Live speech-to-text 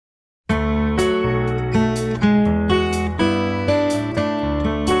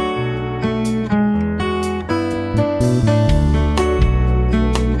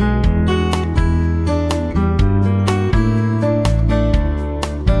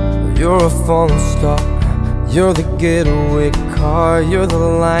You're a falling star, you're the getaway car, you're the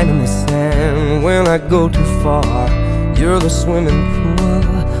line in the sand when I go too far. You're the swimming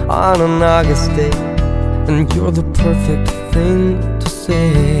pool on an August day, and you're the perfect thing to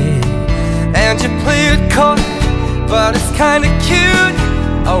say. And you play it coy, but it's kinda cute.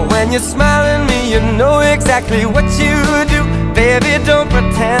 Oh, when you're smiling at me, you know exactly what you do. Baby, don't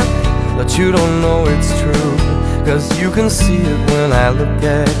pretend that you don't know it's true, 'cause you can see it when I look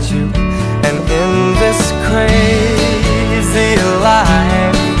at you. And in this crazy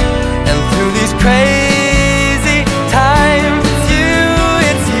life, and through these crazy times,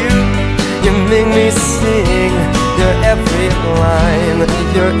 it's you, you make me sing. Your every line,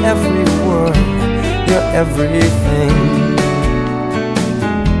 your every word, your everything.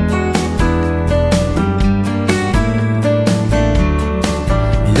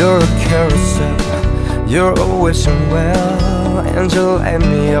 You're a carousel, you're always well, and you light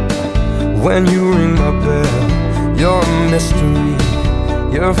me up when you ring my bell. You're a mystery,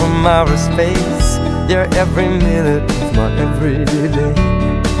 you're from outer space, you're every minute of my everyday.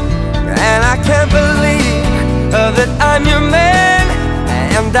 And I can't believe that I'm your man,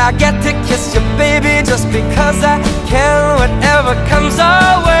 and I get to kiss you, baby, just because I can. Whatever comes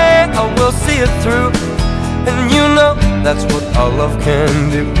our way, I will see it through, and you know that's what our love can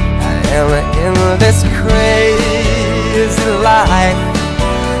do. And in this crazy life,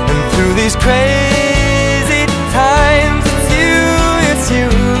 and through these crazy times, it's you,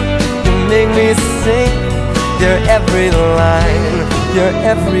 you make me sing. Your every line, your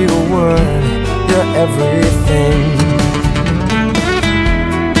every word, your everything.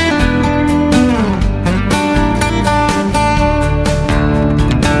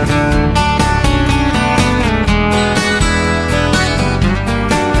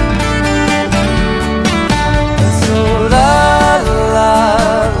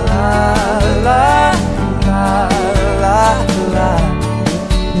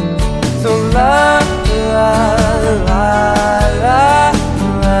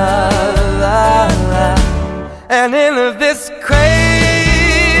 And in this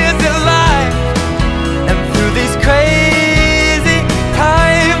crazy life, and through these crazy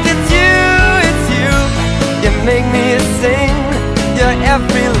times, it's you, you make me sing. Your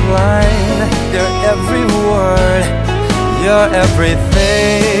every line, your every word, your everything.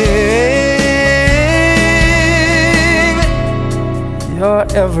 Your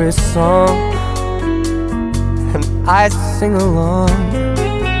every song, and I sing along,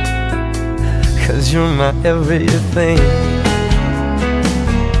 'cause you're my everything.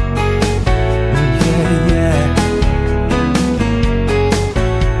 Yeah, yeah.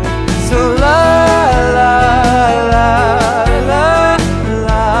 So la la la la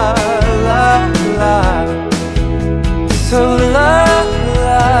la la la. So la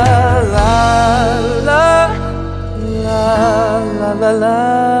la la la la la la.